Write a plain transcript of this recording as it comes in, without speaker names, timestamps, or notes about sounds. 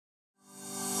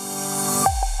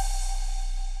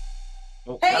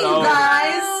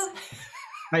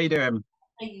How you doing?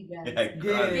 Hey, you guys. Yeah,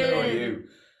 Grant, how are Good. you?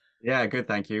 Yeah, good,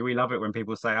 thank you. We love it when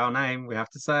people say our name. We have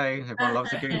to say. Everyone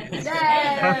loves a goose.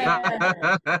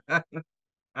 Yeah.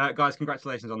 Guys,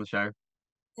 congratulations on the show.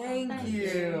 Thank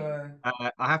you. I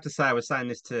have to say, I was saying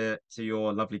this to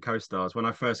your lovely co-stars when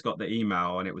I first got the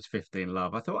email and it was 15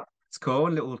 Love. I thought it's cool,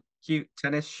 a little cute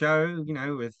tennis show,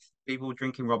 with people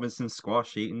drinking Robinson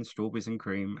squash, eating strawberries and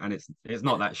cream, and it's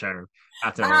not that show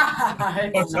at all.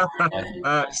 It's not.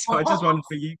 So I just wondered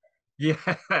for you, yeah.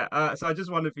 So I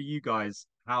just wondered for you guys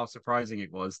how surprising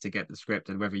it was to get the script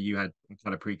and whether you had a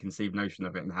kind of preconceived notion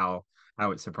of it and how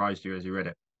it surprised you as you read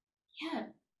it. Yeah,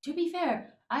 to be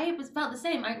fair, I was felt the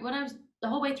same. When I was the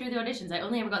whole way through the auditions, I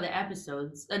only ever got the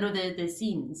episodes, I know the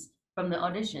scenes from the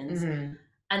auditions,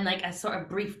 and like a sort of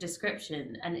brief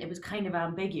description, and it was kind of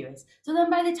ambiguous. So then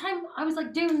by the time I was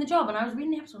like doing the job and I was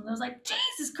reading the episodes, I was like,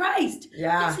 Jesus Christ,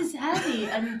 Yeah. this is heavy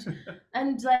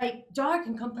and like dark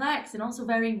and complex and also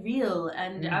very real.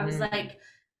 And I was like,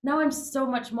 now I'm so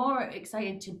much more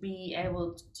excited to be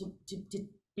able to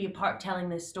be a part telling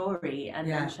this story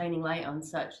and shining light on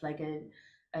such like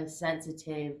a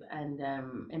sensitive and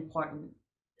important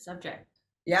subject.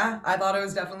 Yeah, I thought it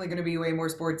was definitely going to be way more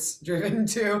sports driven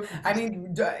too. I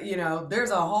mean, there's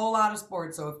a whole lot of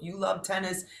sports. So if you love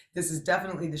tennis, this is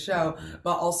definitely the show.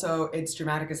 But also, it's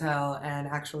dramatic as hell and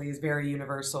actually is very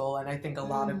universal. And I think a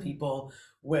lot of people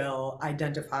will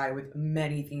identify with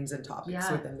many themes and topics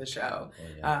within the show.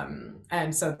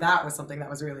 And so that was something that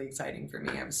was really exciting for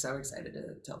me. I was so excited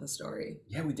to tell the story.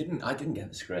 Yeah, I didn't get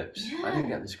the scripts. I didn't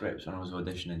get the scripts when I was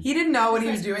auditioning. He didn't know what he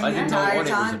was doing the entire time. I didn't know what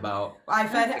it was about. I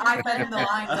fed him the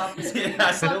lines off the screen. Yeah,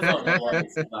 I still don't know what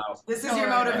it's about. This is your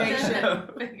motivation.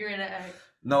 Figuring it out.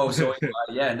 No, so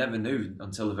I never knew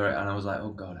until the very, and I was like,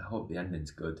 oh God, I hope the ending's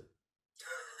good.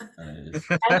 And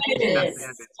it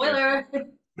is. Spoiler.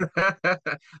 I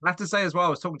have to say as well, I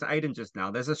was talking to Aidan just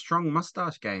now. There's a strong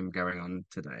mustache game going on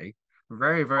today.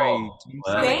 Very, very.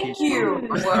 Thank you.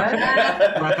 What?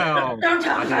 Well, Don't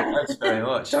talk about it. Thanks very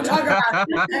much. Don't talk about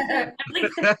it.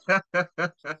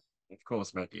 Of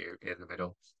course, met you in the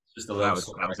middle. Just a that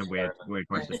was a weird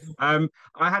question.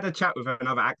 I had a chat with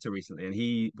another actor recently, and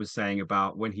he was saying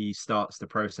about when he starts the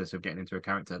process of getting into a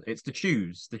character, it's the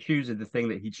shoes. The shoes are the thing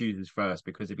that he chooses first,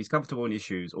 because if he's comfortable in his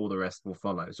shoes, all the rest will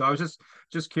follow. So I was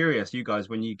just curious, you guys,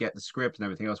 when you get the script and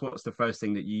everything else, what's the first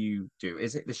thing that you do?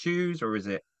 Is it the shoes, or is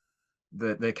it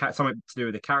the something to do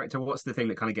with the character? What's the thing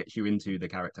that kind of gets you into the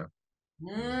character?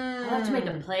 I have to make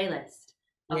a playlist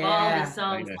of all these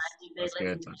songs.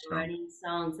 I need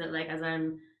songs that, like, as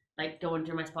I'm like going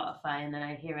through my Spotify and then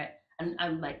I hear it and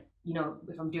I'm like,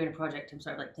 if I'm doing a project, I'm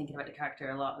sort of like thinking about the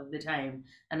character a lot of the time,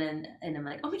 and I'm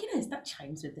like, oh my goodness, that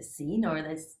chimes with this scene or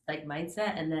this like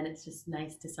mindset, and then it's just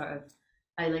nice to sort of,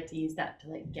 I like to use that to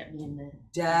like get me in the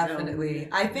Definitely. zone.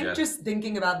 I think just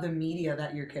thinking about the media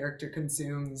that your character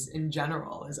consumes in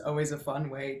general is always a fun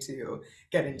way to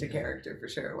get into character, for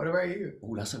sure. What about you?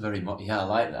 Oh, that's a very I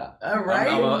like that. All right.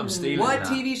 I'm stealing what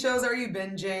that. TV shows are you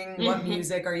binging? What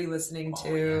music are you listening to?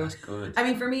 Yeah, that's good. I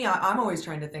mean, for me, I'm always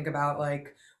trying to think about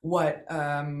like what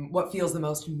feels the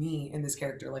most to me in this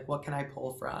character. Like, what can I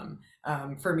pull from?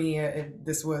 For me,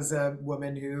 this was a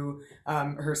woman who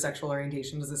her sexual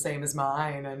orientation was the same as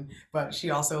mine, but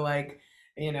she also like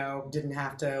didn't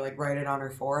have to like write it on her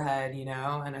forehead,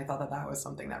 and I thought that was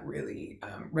something that really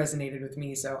resonated with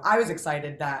me. So I was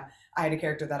excited that I had a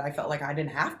character that I felt like I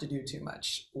didn't have to do too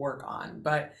much work on.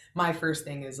 But my first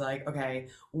thing is like, okay,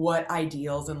 what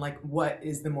ideals and like what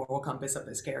is the moral compass of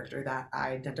this character that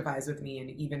identifies with me? And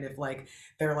even if like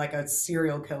they're like a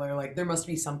serial killer, like there must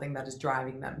be something that is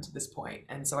driving them to this point.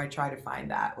 And so I try to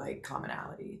find that like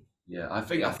commonality. Yeah, I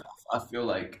think I feel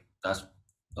like that's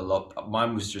a lot.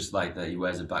 Mine was just like that he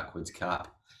wears a backwards cap.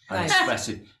 And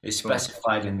it's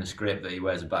specified in the script that he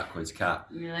wears a backwards cap.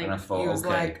 Like, and I thought,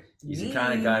 he's the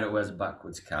kind of guy that wears a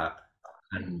backwards cap.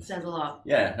 And it says a lot.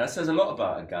 Yeah, that says a lot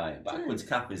about a guy. Backwards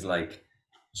cap is like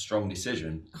a strong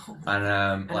decision.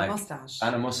 And like a mustache.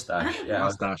 And a mustache. Yeah.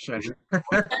 Mustache.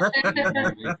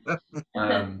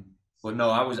 But no,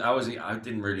 I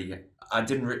didn't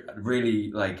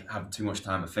really like have too much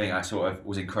time to think. I sort of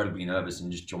was incredibly nervous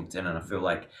and just jumped in, and I feel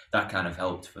like that kind of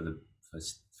helped for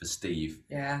Steve.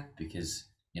 Yeah. Because,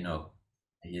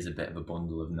 he is a bit of a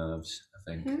bundle of nerves,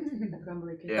 I think.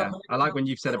 Yeah. I like when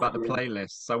you've said about the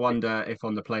playlists. I wonder if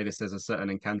on the playlist there's a certain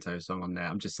Encanto song on there.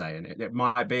 I'm just saying it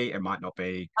might be, it might not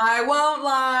be. I won't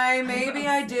lie. Maybe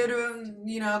I did,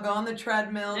 go on the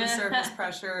treadmill to surface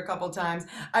pressure a couple times.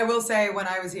 I will say when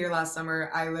I was here last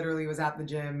summer, I literally was at the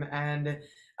gym and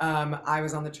I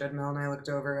was on the treadmill and I looked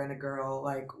over and a girl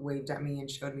like waved at me and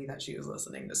showed me that she was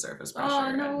listening to Surface Pressure.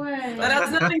 Oh, no way. That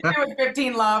has nothing to do with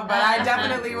 15 Love, but I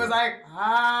definitely was like,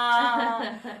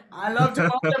 I love to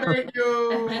motivate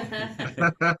you.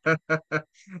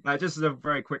 Just as a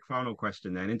very quick final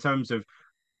question then, in terms of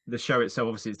the show itself,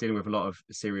 obviously it's dealing with a lot of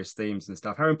serious themes and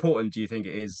stuff. How important do you think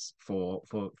it is for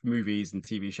movies and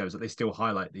TV shows that they still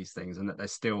highlight these things and that they're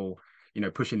still, you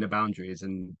know, pushing the boundaries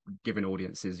and giving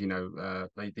audiences, you know,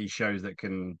 these shows that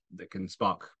can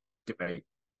spark debate?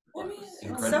 I mean,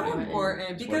 it's so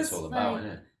important because it's all about,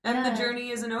 isn't it? And the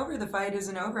journey isn't over, the fight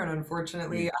isn't over, and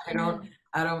unfortunately, I don't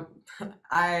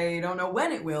know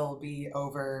when it will be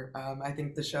over. I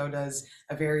think the show does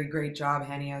a very great job.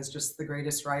 Hania is just the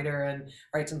greatest writer and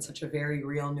writes in such a very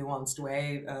real, nuanced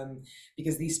way,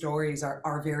 because these stories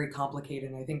are very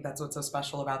complicated. And I think that's what's so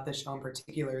special about this show in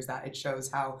particular, is that it shows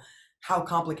how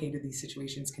complicated these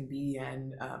situations can be,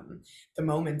 and the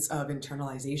moments of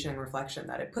internalization and reflection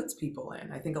that it puts people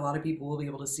in. I think a lot of people will be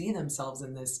able to see themselves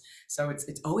in this. So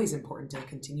it's always important to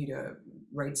continue to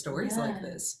write stories like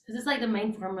this. Because it's like the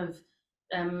main form of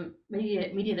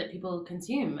media that people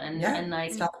consume, and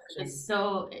like it's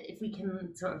so, if we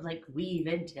can sort of like weave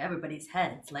into everybody's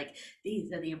heads like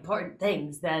these are the important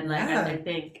things, then like I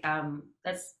think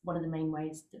that's one of the main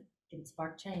ways to can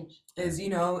spark change. Is, you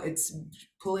know, it's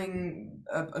pulling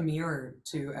a mirror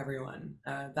to everyone.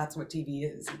 That's what TV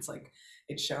is. It's like,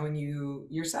 it's showing you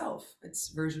yourself. It's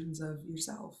versions of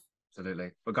yourself.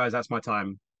 Absolutely. Well, guys, that's my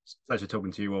time. It's a pleasure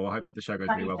talking to you all. I hope the show goes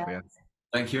really well for you.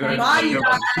 Thank you very much. Bye, you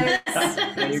guys.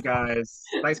 Hey, you guys.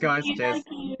 Thanks, guys. Cheers.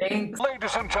 Thanks.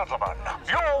 Ladies and gentlemen,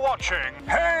 you're watching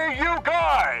Hey You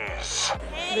Guys.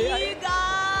 Hey, you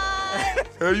guys.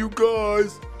 Hey, you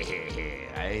guys.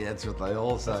 Hey, that's what they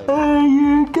all say. Hey,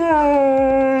 you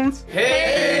guys.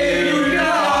 Hey, you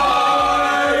guys.